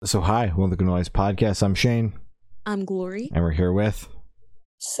So hi, welcome to Noise Podcast. I'm Shane, I'm Glory. and we're here with.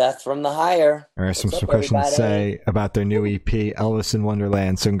 Seth from the Hire. There are some What's up, questions to everybody? say about their new EP, Elvis in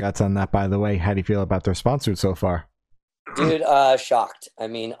Wonderland. So congrats on that, by the way. How do you feel about their sponsored so far? Dude, shocked. I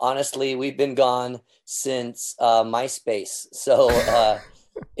mean, honestly, we've been gone since MySpace. So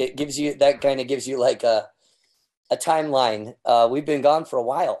it gives you that kind of gives you like a timeline. We've been gone for a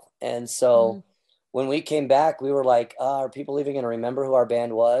while. And so when we came back, we were like, are people even going to remember who our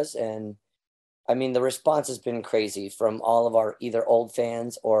band was? And I mean, the response has been crazy from all of our either old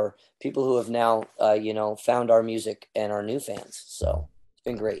fans or people who have now, found our music and our new fans. So it's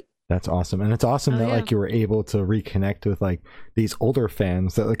been great. That's awesome, and it's awesome that yeah. like you were able to reconnect with like these older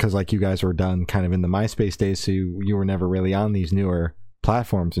fans, because like you guys were done kind of in the MySpace days, so you were never really on these newer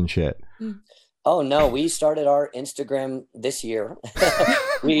platforms and shit. Oh no, we started our Instagram this year.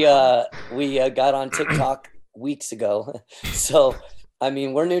 We got on TikTok weeks ago. So I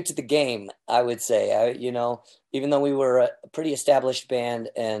mean, we're new to the game, I would say. Even though we were a pretty established band,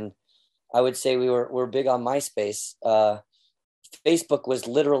 and I would say we're big on MySpace. Facebook was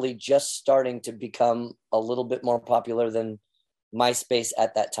literally just starting to become a little bit more popular than MySpace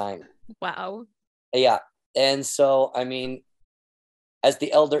at that time. Wow. Yeah. And so, I mean, as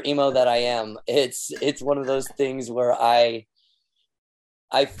the elder emo that I am, it's one of those things where I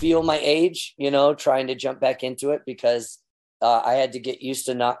feel my age, trying to jump back into it because I had to get used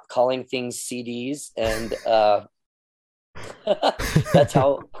to not calling things CDs, and that's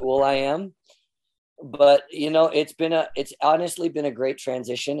how cool I am. But it's honestly been a great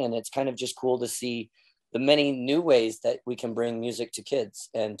transition, and it's kind of just cool to see the many new ways that we can bring music to kids,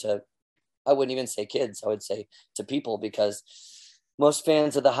 and to, I wouldn't even say kids, I would say to people, because most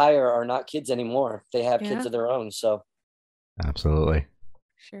fans of the Hire are not kids anymore. They have kids of their own. So Absolutely.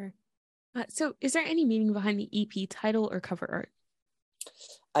 Sure. So is there any meaning behind the EP title or cover art?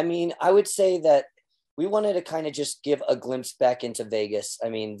 I mean, I would say that we wanted to kind of just give a glimpse back into Vegas. I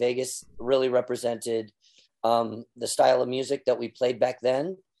mean, Vegas really represented the style of music that we played back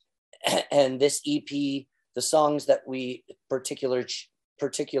then. And this EP, the songs that we particularly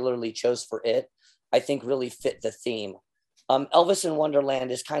chose for it, I think really fit the theme. Elvis in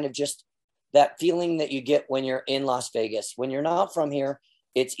Wonderland is kind of just that feeling that you get when you're in Las Vegas. When you're not from here,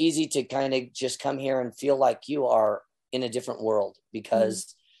 it's easy to kind of just come here and feel like you are in a different world,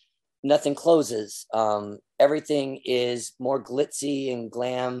 because nothing closes. Everything is more glitzy and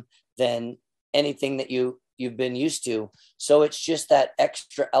glam than anything that you've been used to. So it's just that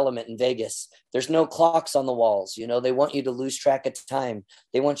extra element in Vegas. There's no clocks on the walls. They want you to lose track of time.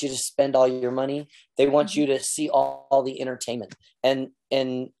 They want you to spend all your money. They want you to see all the entertainment. And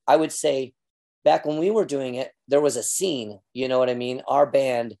I would say back when we were doing it, there was a scene, you know what I mean? Our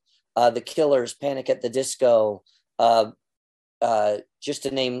band, the Killers, Panic at the Disco, just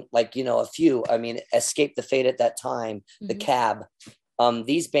to name a few. I mean, Escape the Fate at that time, The Cab,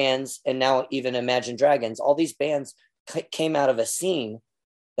 these bands, and now even Imagine Dragons, all these bands came out of a scene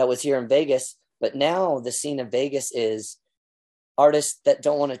that was here in Vegas. But now the scene of Vegas is artists that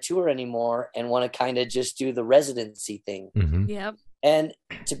don't want to tour anymore and want to kind of just do the residency thing. Yep. And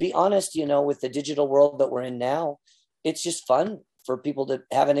to be honest, with the digital world that we're in now, it's just fun for people to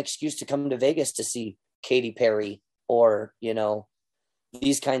have an excuse to come to Vegas to see Katy Perry or,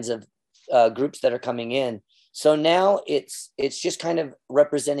 these kinds of groups that are coming in. So now it's just kind of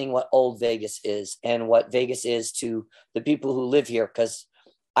representing what old Vegas is and what Vegas is to the people who live here. Because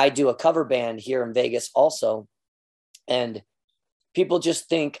I do a cover band here in Vegas also. And people just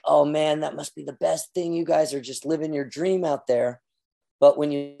think, oh man, that must be the best thing. You guys are just living your dream out there. But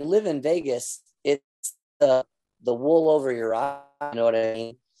when you live in Vegas, it's the wool over your eye. You know what I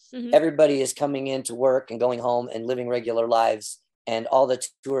mean? Everybody is coming in to work and going home and living regular lives. And all the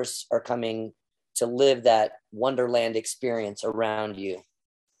tourists are coming to live that Wonderland experience around you.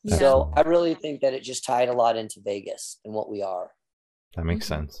 Yeah. So I really think that it just tied a lot into Vegas and what we are. That makes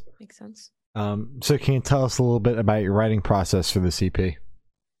sense. Makes sense. So can you tell us a little bit about your writing process for this EP?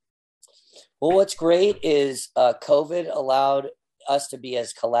 Well, what's great is COVID allowed us to be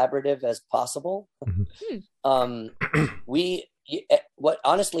as collaborative as possible. Honestly,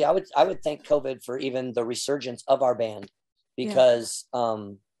 I would thank COVID for even the resurgence of our band, because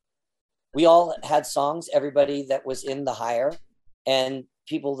we all had songs, everybody that was in the Hire and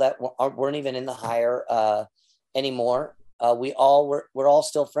people that weren't even in the Hire anymore. We're all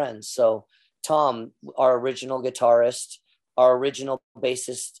still friends. So Tom, our original guitarist, our original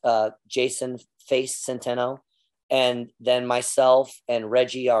bassist, Jason Face Centeno, and then myself and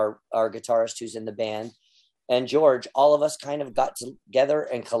Reggie, our guitarist who's in the band, and George, all of us kind of got together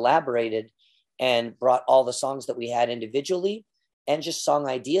and collaborated and brought all the songs that we had individually and just song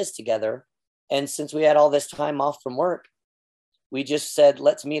ideas together. And since we had all this time off from work, we just said,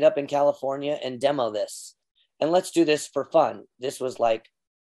 let's meet up in California and demo this. And let's do this for fun. This was like,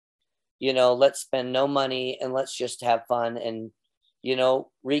 let's spend no money and let's just have fun and,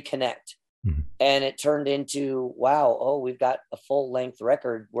 reconnect. Mhm. And it turned into, wow, we've got a full length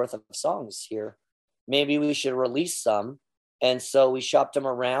record worth of songs here. Maybe we should release some. And so we shopped them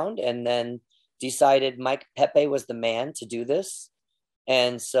around and then decided Mike Pepe was the man to do this.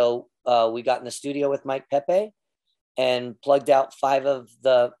 And so we got in the studio with Mike Pepe and plugged out 5 of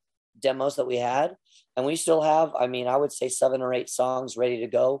the demos that we had. And we still have, I would say 7 or 8 songs ready to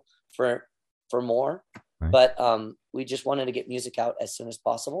go for more. Right. But we just wanted to get music out as soon as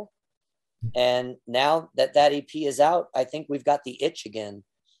possible. And now that EP is out, I think we've got the itch again.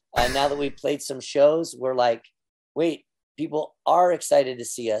 Now that we played some shows, we're like, wait, people are excited to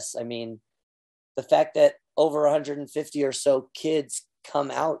see us. I mean, the fact that over 150 or so kids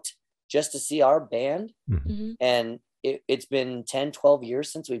come out just to see our band, Mhm. and it's been 10, 12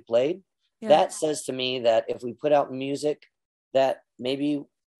 years since we played. Yeah. That says to me that if we put out music, that maybe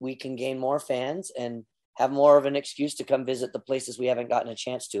we can gain more fans and have more of an excuse to come visit the places we haven't gotten a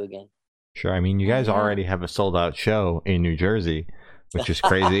chance to again. Sure. I mean, you guys Yeah. already have a sold out show in New Jersey, which is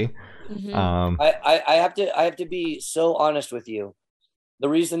crazy. Mhm. I have to be so honest with you. The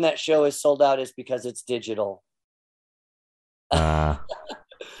reason that show is sold out is because it's digital. Uh,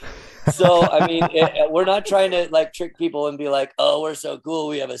 So I mean, we're not trying to like trick people and be like, oh, we're so cool,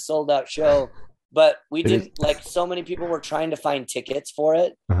 we have a sold out show. But we It is- didn't, like, so many people were trying to find tickets for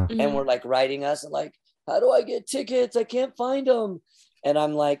it, Mhm. and were like writing us and like, how do I get tickets? I can't find them. And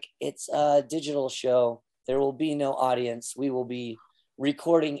I'm like, it's a digital show. There will be no audience. We will be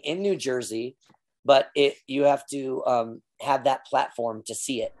recording in New Jersey, but you have to have that platform to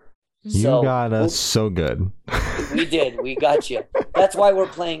see it. you So got us so good. we did. We got you. That's why we're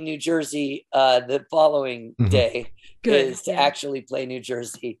playing New Jersey the following Mhm. day, Good. is to Yeah. actually play New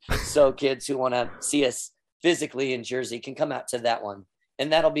Jersey. So kids who want to see us physically in Jersey can come out to that one.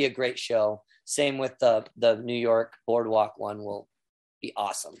 And that'll be a great show. Same with the New York Boardwalk one will be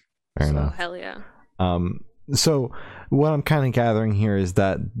awesome. Fair So, enough. hell yeah. So what I'm kind of gathering here is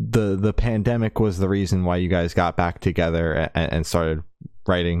that the pandemic was the reason why you guys got back together and started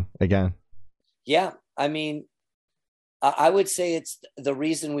writing again. Yeah. I mean, I would say it's the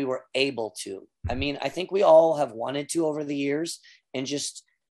reason we were able to. I mean, I think we all have wanted to over the years, and just,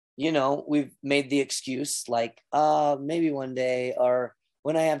 we've made the excuse like, maybe one day, or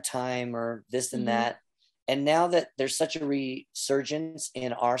when I have time, or this and Mhm. that. And now that there's such a resurgence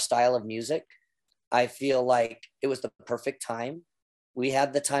in our style of music, I feel like it was the perfect time. We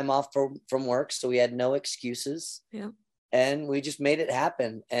had the time off from work, so we had no excuses. Yeah. And we just made it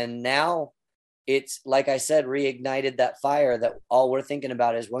happen. And now it's, like I said, reignited that fire that all we're thinking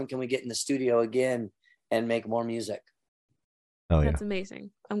about is, when can we get in the studio again and make more music? Oh yeah. That's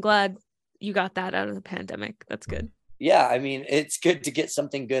amazing. I'm glad you got that out of the pandemic. That's good. Yeah, I mean, it's good to get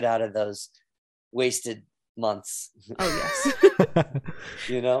something good out of those wasted months, Oh,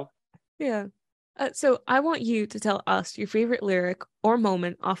 yes. Yeah. So I want you to tell us your favorite lyric or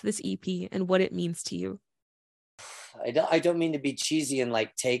moment off this EP and what it means to you. I don't mean to be cheesy and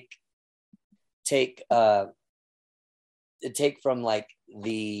like take from like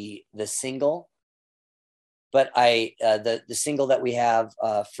the single, but the single that we have,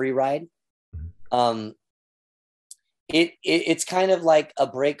 Free Ride, it's kind of like a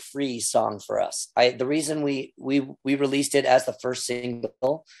break free song for us. The reason we released it as the first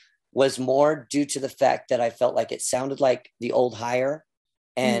single was more due to the fact that I felt like it sounded like the old Higher,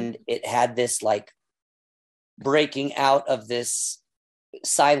 and it had this like breaking out of this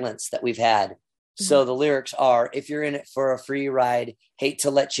silence that we've had. So the lyrics are, if you're in it for a free ride, hate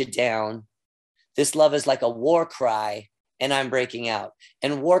to let you down. This love is like a war cry, and I'm breaking out.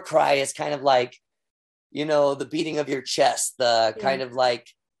 And war cry is kind of like, the beating of your chest, the kind of like,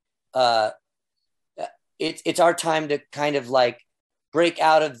 it's our time to kind of like break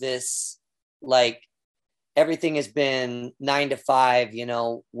out of this, like everything has been 9 to 5,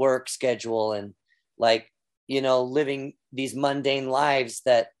 work schedule, and like, living these mundane lives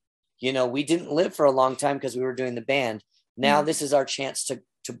that, we didn't live for a long time because we were doing the band. Now this is our chance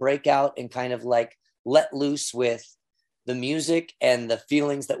to break out and kind of like let loose with the music and the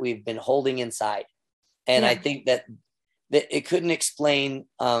feelings that we've been holding inside. And I think that it couldn't explain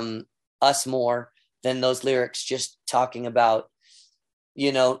us more than those lyrics, just talking about,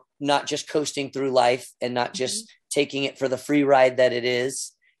 not just coasting through life and not just taking it for the free ride that it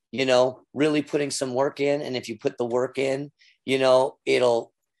is, really putting some work in. And if you put the work in, it'll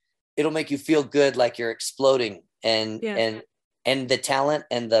make you feel good, like you're exploding. And and the talent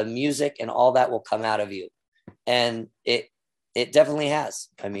and the music and all that will come out of you. And it definitely has.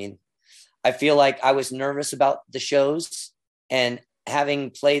 I mean, I feel like I was nervous about the shows, and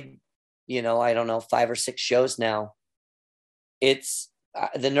having played, you know, I don't know, 5 or 6 shows now, it's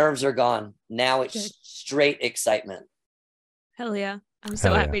the nerves are gone. Now it's good. Straight excitement. Hell yeah. I'm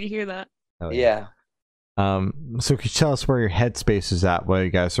so happy to hear that. Yeah. So could you tell us where your headspace is at while you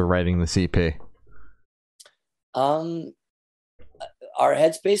guys are writing the CP? Our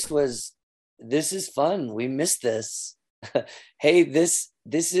headspace was, this is fun. We missed this. Hey, this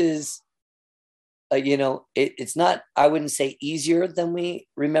is, you know, it's not, I wouldn't say easier than we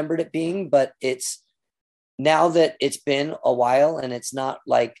remembered it being, but it's now that it's been a while, and it's not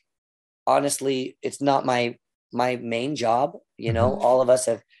like, honestly, it's not my main job. You know, all of us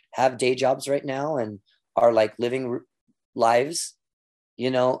have day jobs right now and are like living lives,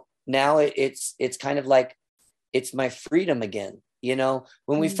 you know. Now it's kind of like, it's my freedom again. You know,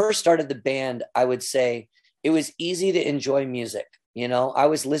 when we first started the band, I would say it was easy to enjoy music. You know, I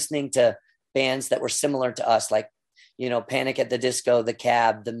was listening to bands that were similar to us, like, you know, Panic at the Disco, The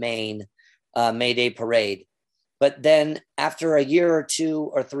Cab, The Maine, Mayday Parade. But then after a year or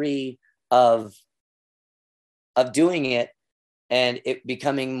 2 or 3 of doing it, and it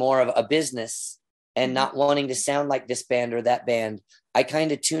becoming more of a business and not wanting to sound like this band or that band, I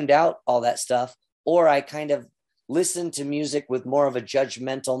kind of tuned out all that stuff, or I kind of listened to music with more of a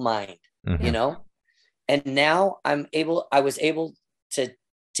judgmental mind, you know? And now I was able to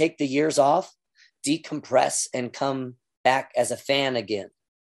take the years off, decompress, and come back as a fan again.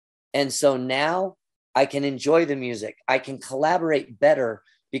 And so now I can enjoy the music. I can collaborate better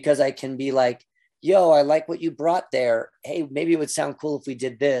because I can be like, yo, I like what you brought there. Hey, maybe it would sound cool if we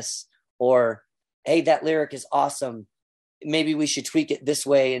did this. Or, hey, that lyric is awesome. Maybe we should tweak it this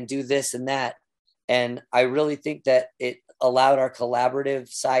way and do this and that. And I really think that it allowed our collaborative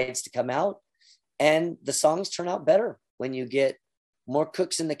sides to come out, and the songs turn out better when you get more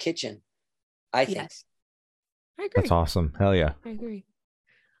cooks in the kitchen, I think. Yes. I agree. That's awesome. Hell yeah. I agree.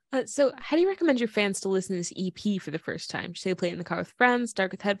 So how do you recommend your fans to listen to this EP for the first time? Should they play it in the car with friends,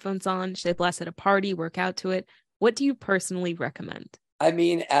 dark with headphones on? Should they blast at a party, work out to it? What do you personally recommend? I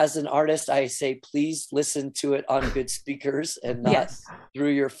mean, as an artist, I say, please listen to it on good speakers and not through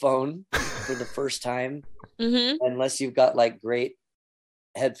your phone for the first time, unless you've got like great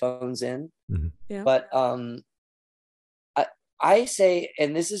headphones in. Yeah. But I say,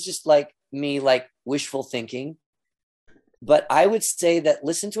 and this is just like me, like wishful thinking, but I would say that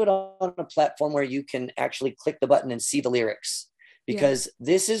listen to it on a platform where you can actually click the button and see the lyrics, because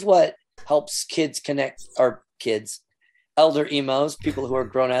this is what helps kids connect, or kids, elder emos, people who are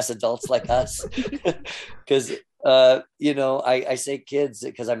grown-ass adults like us. Because, you know, I say kids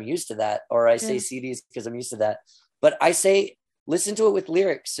because I'm used to that, or I say CDs because I'm used to that. But I say, listen to it with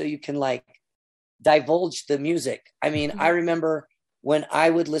lyrics so you can like divulge the music. I mean, I remember when I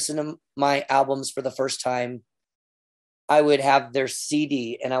would listen to my albums for the first time, I would have their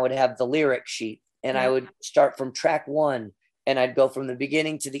CD and I would have the lyric sheet, and I would start from track 1 and I'd go from the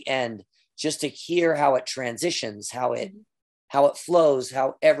beginning to the end just to hear how it transitions, how it flows,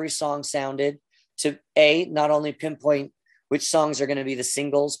 how every song sounded, to not only pinpoint which songs are going to be the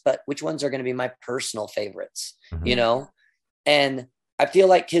singles, but which ones are going to be my personal favorites, you know? And I feel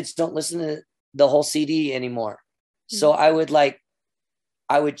like kids don't listen to the whole CD anymore. So I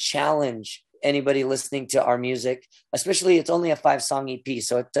would challenge anybody listening to our music, especially, it's only a 5-song EP,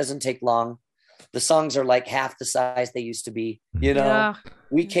 so it doesn't take long. The songs are like half the size they used to be, you know.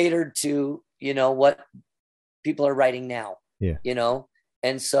 We catered to, you know, what people are writing now, you know.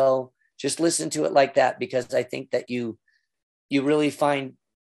 And so just listen to it like that, because I think that you really find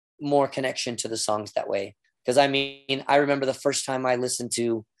more connection to the songs that way. Because I mean, I remember the first time I listened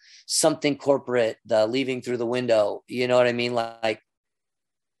to Something Corporate, the Leaving Through the Window, you know what I mean? Like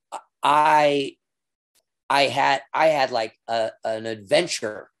I had like an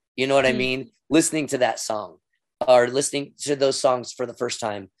adventure, you know what I mean? Listening to that song, or listening to those songs for the first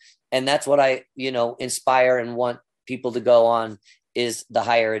time. And that's what I, you know, inspire and want people to go on, is the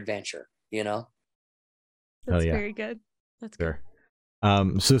higher adventure, you know? That's very good. That's good.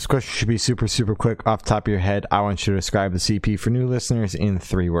 So this question should be super, super quick. Off the top of your head, I want you to describe the CP for new listeners in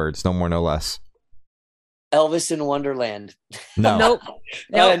 3 words, no more, no less. Elvis in Wonderland. No. Nope.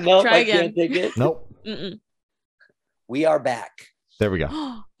 Try again. Can't take it. Nope. We are back. There we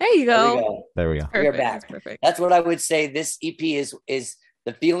go. There you go. There we go. We are back. That's perfect. That's what I would say. This EP is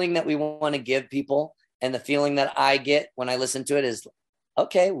the feeling that we want to give people, and the feeling that I get when I listen to it is,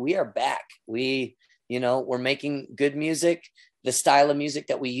 okay, we are back. We, you know, we're making good music, the style of music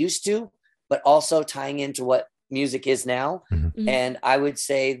that we used to, but also tying into what music is now. Mhm. And I would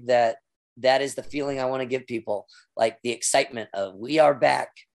say that that is the feeling I want to give people, like the excitement of we are back,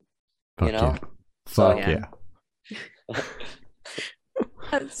 Fuck you know? yeah. So Fuck yeah.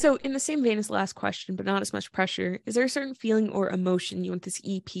 So in the same vein as the last question, but not as much pressure, is there a certain feeling or emotion you want this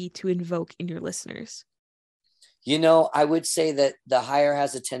EP to invoke in your listeners? You know, I would say that the higher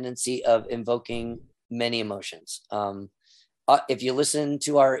has a tendency of invoking many emotions. If you listen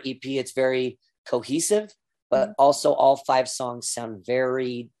to our EP, it's very cohesive, but also all 5 songs sound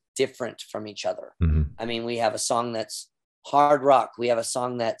very different from each other. Mhm. I mean, we have a song that's hard rock. We have a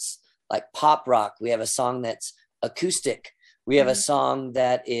song that's like pop rock. We have a song that's acoustic. We have a song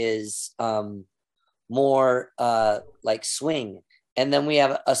that is more like swing. And then we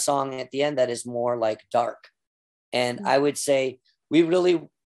have a song at the end that is more like dark. And I would say we really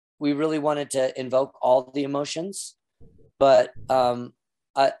wanted to invoke all the emotions. But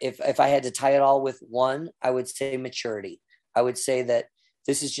if I had to tie it all with one, I would say maturity. I would say that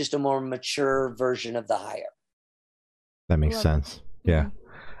this is just a more mature version of the higher. That makes sense. Yeah.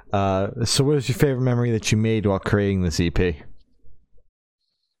 So what was your favorite memory that you made while creating this EP?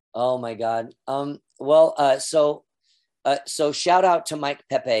 Oh my God. So shout out to Mike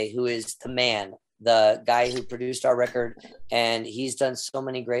Pepe, who is the man, the guy who produced our record, and he's done so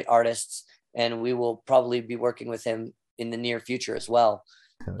many great artists, and we will probably be working with him in the near future as well.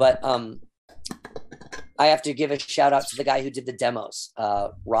 But I have to give a shout out to the guy who did the demos,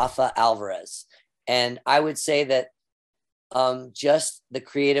 Rafa Alvarez. And I would say that just the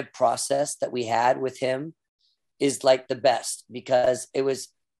creative process that we had with him is like the best, because it was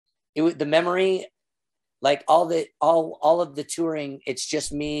the memory, like all of the touring, it's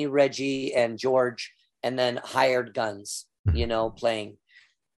just me, Reggie, and George, and then hired guns, you know, playing.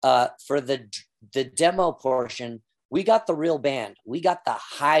 For the demo portion, we got the real band. We got the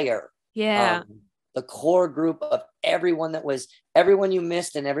higher, the core group of everyone you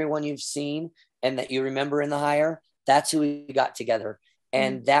missed and everyone you've seen and that you remember in the higher. That's who we got together,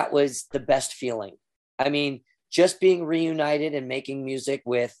 and that was the best feeling. I mean, just being reunited and making music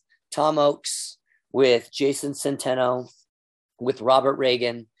with Tom Oakes, with Jason Centeno, with Robert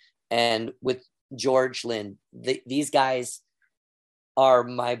Reagan, and with George Lynn. These guys are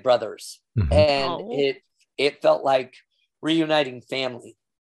my brothers. And it felt like reuniting family.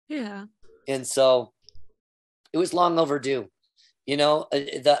 Yeah. And so it was long overdue. You know,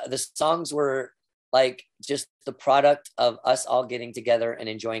 the songs were like just the product of us all getting together and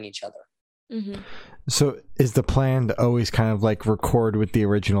enjoying each other. So is the plan to always kind of like record with the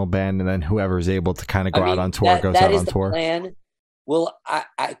original band, and then whoever's able to kind of go out on tour goes out on tour? Plan. Well,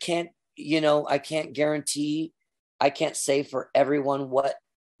 I can't, I can't guarantee, I can't say for everyone what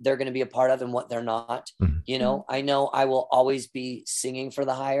they're going to be a part of and what they're not. I know I will always be singing for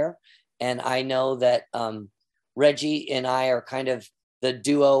the higher, and I know that Reggie and I are kind of the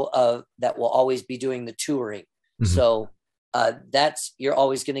duo that will always be doing the touring. So you're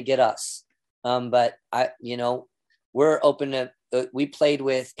always going to get us. But we're open to, we played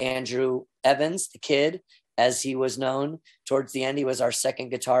with Andrew Evans, the Kid, as he was known. Towards the end, he was our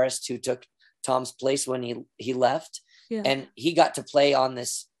second guitarist who took Tom's place when he left. And he got to play on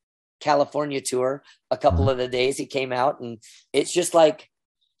this California tour a couple of the days he came out. And it's just like,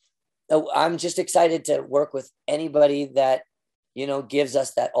 I'm just excited to work with anybody that, gives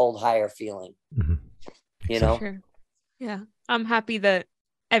us that old higher feeling, Sure. Yeah. I'm happy that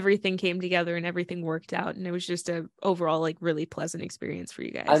everything came together and everything worked out, and it was just a overall like really pleasant experience for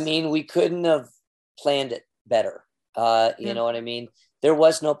you guys. I mean, we couldn't have planned it better. You know what I mean? There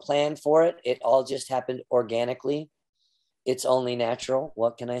was no plan for it. It all just happened organically. It's only natural.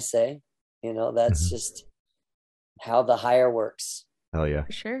 What can I say? That's just how the higher works. Hell yeah.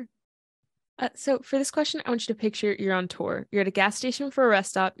 For sure. So for this question, I want you to picture you're on tour. You're at a gas station for a rest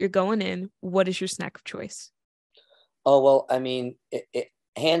stop. You're going in. What is your snack of choice? Oh, well, I mean,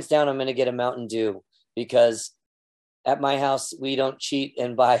 hands down, I'm going to get a Mountain Dew, because at my house, we don't cheat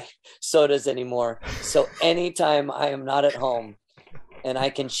and buy sodas anymore. So anytime I am not at home and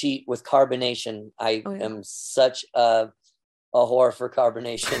I can cheat with carbonation, I am such a whore for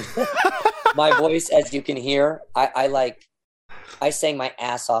carbonation. My voice, as you can hear, I sang my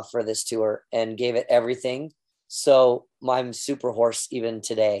ass off for this tour and gave it everything. So I'm super hoarse even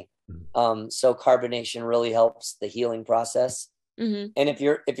today. So carbonation really helps the healing process. And if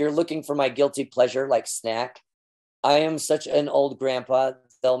you're looking for my guilty pleasure, like snack, I am such an old grandpa.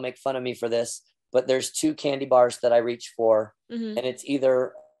 They'll make fun of me for this, but there's 2 candy bars that I reach for, and it's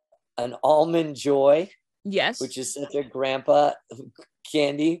either an Almond Joy, which is such a grandpa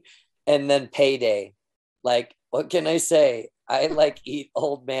candy, and then Payday. Like, what can I say? I like eat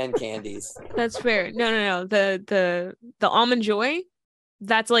old man candies. That's fair. No. The almond joy,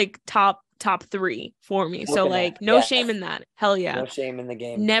 that's like top 3 for me. So Coconut, like no yes. shame in that. Hell yeah. No shame in the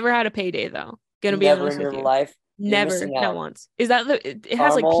game. Never had a payday though. Gonna be Never honest in with your you. life. You're Never, missing not out. once. Is that it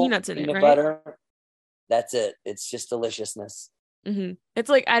has like Caramel, peanuts in it, peanut right? butter. That's it. It's just deliciousness. Mm-hmm. It's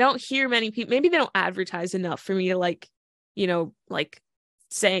like I don't hear many people. Maybe they don't advertise enough for me to like, like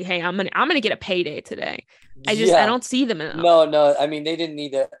saying, "Hey, I'm gonna get a payday today." I don't see them enough. No. I mean, they didn't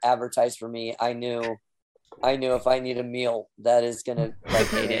need to advertise for me. I knew if I need a meal, that is gonna like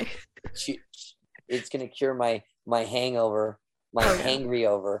payday. It's gonna cure my hangover, my hangry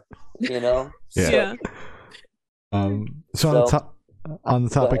over. Yeah. Yeah. So on the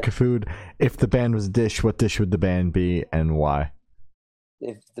topic of food, if the band was a dish, what dish would the band be and why?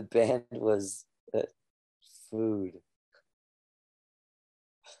 If the band was food.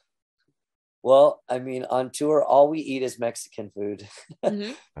 Well, I mean, on tour, all we eat is Mexican food.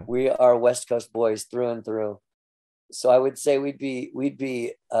 Mm-hmm. We are West Coast boys through and through. So I would say we'd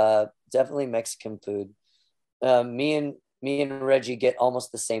be definitely Mexican food. Me and Reggie get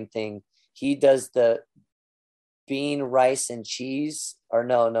almost the same thing. He does the bean, rice, and cheese. Or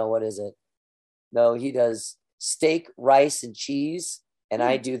no, what is it? No, he does steak, rice, and cheese. And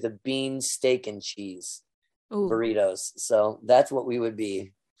I do the bean, steak, and cheese burritos. So that's what we would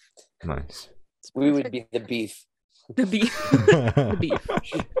be. Nice. We would be the beef. The beef. The beef.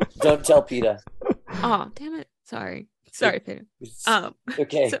 Don't tell PETA. Oh, damn it. Sorry, Peter.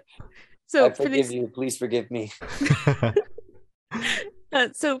 Okay. So I forgive you. Please forgive me.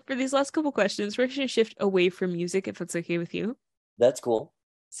 So for these last couple questions, we're going to shift away from music, if that's okay with you. That's cool.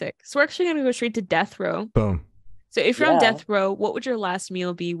 Sick. So we're actually going to go straight to death row. Boom. So if you're on death row, what would your last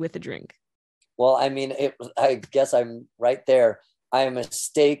meal be with a drink? Well, I mean, I guess I'm right there. I am a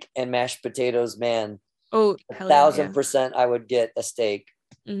steak and mashed potatoes man. Oh, 1,000% I would get a steak.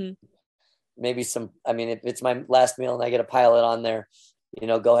 Mm-hmm. Maybe some, I mean, if it's my last meal and I get to pile it on there,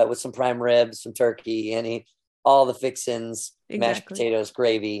 go ahead with some prime ribs, some turkey, all the fixins, mashed potatoes,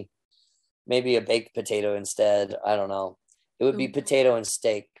 gravy, maybe a baked potato instead. I don't know. It would be potato and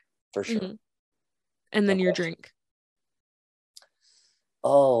steak for sure. Mm-hmm. And then your drink.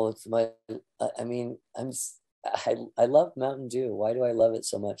 Oh, it's I love Mountain Dew. Why do I love it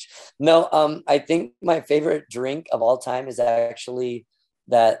so much? No, I think my favorite drink of all time is actually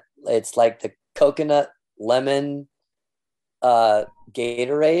that it's like the coconut lemon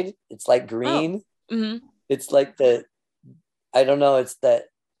Gatorade. It's like green. Oh. Mm-hmm. It's like I don't know, it's that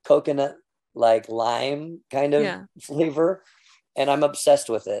coconut like lime kind of flavor. And I'm obsessed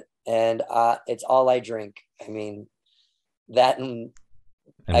with it. And it's all I drink. I mean, that and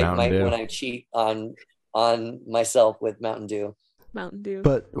I might when I cheat on myself with Mountain Dew. Mountain Dew.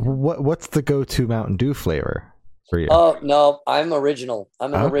 But what's the go-to Mountain Dew flavor for you? Oh no, I'm original.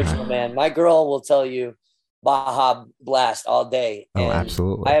 I'm an original man. My girl will tell you Baja Blast all day. Oh,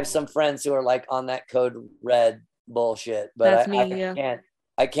 absolutely. I have some friends who are like on that Code Red bullshit, but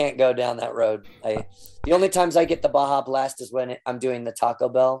I can't go down that road. The only times I get the Baja Blast is when I'm doing the Taco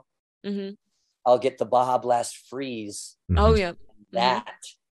Bell. Mm-hmm. I'll get the Baja Blast Freeze. Mm-hmm. Oh yeah, that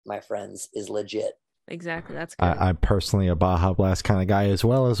my friends is legit. Exactly, that's good. I'm personally a Baja Blast kind of guy, as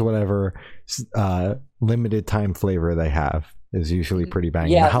well as whatever limited time flavor they have is usually pretty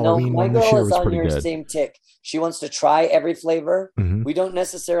banging. Yeah, the Halloween my one this girl year is was on pretty your good. same tick. She wants to try every flavor. Mm-hmm. We don't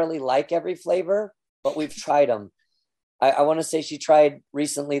necessarily like every flavor, but we've tried them. I want to say she tried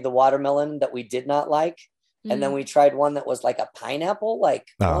recently the watermelon that we did not like. Mm-hmm. And then we tried one that was like a pineapple, like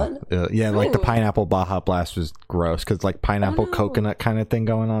one. Like the pineapple Baja Blast was gross because like pineapple coconut kind of thing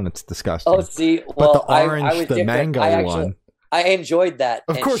going on. It's disgusting. Oh, see, well, but the orange, I was the different. mango one. I enjoyed that.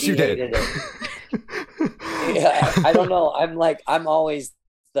 Of course you did. Yeah, I don't know. I'm always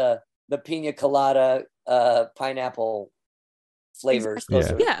the pina colada pineapple flavors.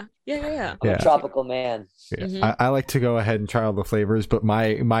 Yeah. I'm a tropical man. Yeah. Mm-hmm. I like to go ahead and try all the flavors, but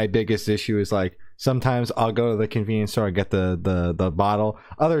my biggest issue is like sometimes I'll go to the convenience store, I get the bottle.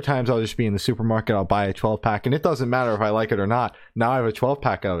 Other times I'll just be in the supermarket, I'll buy a 12-pack, and it doesn't matter if I like it or not. Now I have a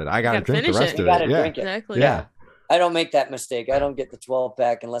 12-pack of it. I gotta drink the rest of it. Drink it. Exactly. Yeah. I don't make that mistake. I don't get the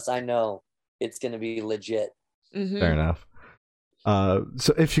 12-pack unless I know it's gonna be legit. Mm-hmm. Fair enough.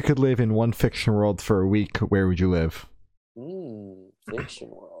 So if you could live in one fiction world for a week, where would you live? Fiction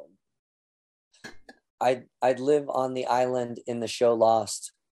world. I'd live on the island in the show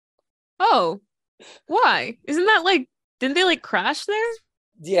Lost. Oh, why? Isn't that like? Didn't they like crash there?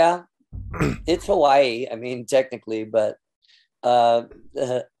 Yeah, it's Hawaii. I mean, technically, but I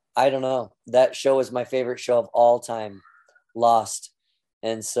don't know. That show is my favorite show of all time, Lost,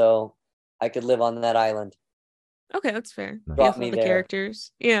 and so I could live on that island. Okay, that's fair. Nice. Yeah, Brought for me the there.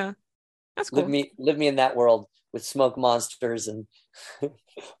 characters. Yeah, that's cool. Live me in that world with smoke monsters and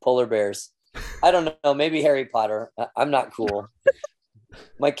polar bears. I don't know. Maybe Harry Potter. I'm not cool.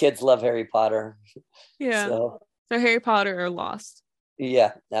 My kids love Harry Potter. Yeah. So Harry Potter or Lost.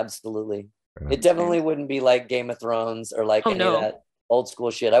 yeah, absolutely. Fair enough. It definitely wouldn't be like Game of Thrones or like Oh, any no. of that old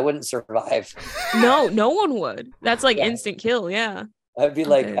school shit. I wouldn't survive. No, no one would. That's like Yeah. instant kill. Yeah. I'd be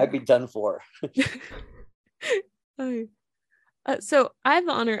like, Okay. I'd be done for. Okay. So I have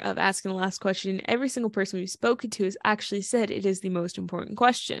the honor of asking the last question. Every single person we've spoken to has actually said it is the most important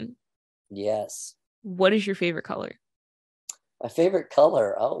question. Yes. What is your favorite color? My favorite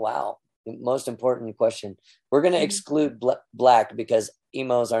color. Oh, wow. Most important question. We're going to Mhm. exclude black because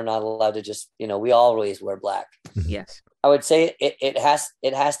emos are not allowed to just, we always wear black. Yes. I would say it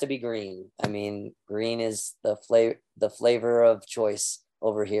has to be green. I mean, green is the flavor of choice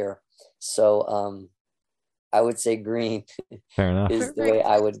over here. So I would say green Fair enough. is the way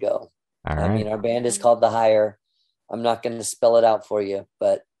I would go. All I mean, right. our band is called The Higher. I'm not going to spell it out for you,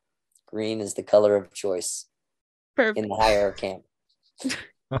 but green is the color of choice Perfect. in the Higher camp.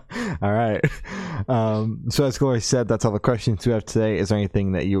 All right. So as Glory said, that's all the questions we have today. Is there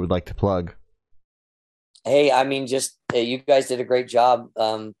anything that you would like to plug? Hey, I mean, just you guys did a great job.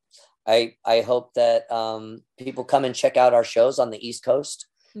 I hope that people come and check out our shows on the East Coast.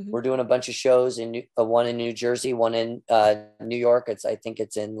 Mhm. We're doing a bunch of shows in one in New Jersey, one in New York. I think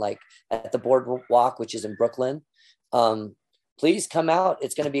it's in like at the Boardwalk, which is in Brooklyn. Please come out.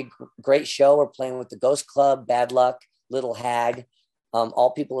 It's going to be a great show. We're playing with the Ghost Club, Bad Luck, Little Hag,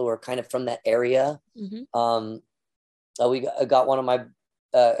 all people who are kind of from that area. Mhm. We got one of my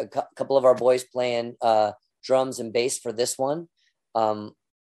a couple of our boys playing drums and bass for this one.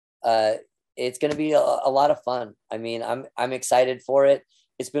 It's going to be a lot of fun. I mean, I'm excited for it.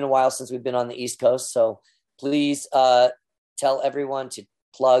 It's been a while since we've been on the East Coast, so please tell everyone to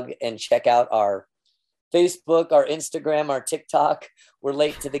plug and check out our Facebook, our Instagram, our TikTok. We're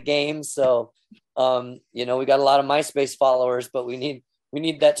late to the game, so we got a lot of MySpace followers, but we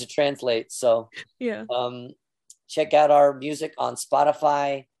need that to translate. So Yeah. check out our music on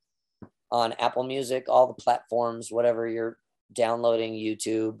Spotify, on Apple Music, all the platforms, whatever you're downloading,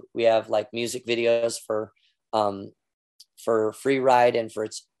 YouTube. We have like music videos for Free Ride and for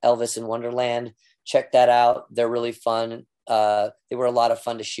its Elvis in Wonderland. Check that out. They're really fun. They were a lot of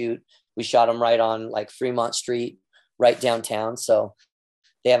fun to shoot. We shot them right on like Fremont Street, right downtown. So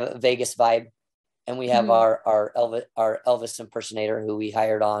they have a Vegas vibe. And we have our Elvis impersonator who we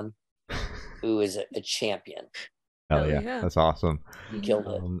hired on, who is a champion. Hell Oh, yeah. yeah. That's awesome. He killed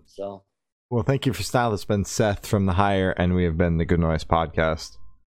it. Um, So Well, thank you for style. It's been Seth from The Higher, and we have been the Good Noise Podcast.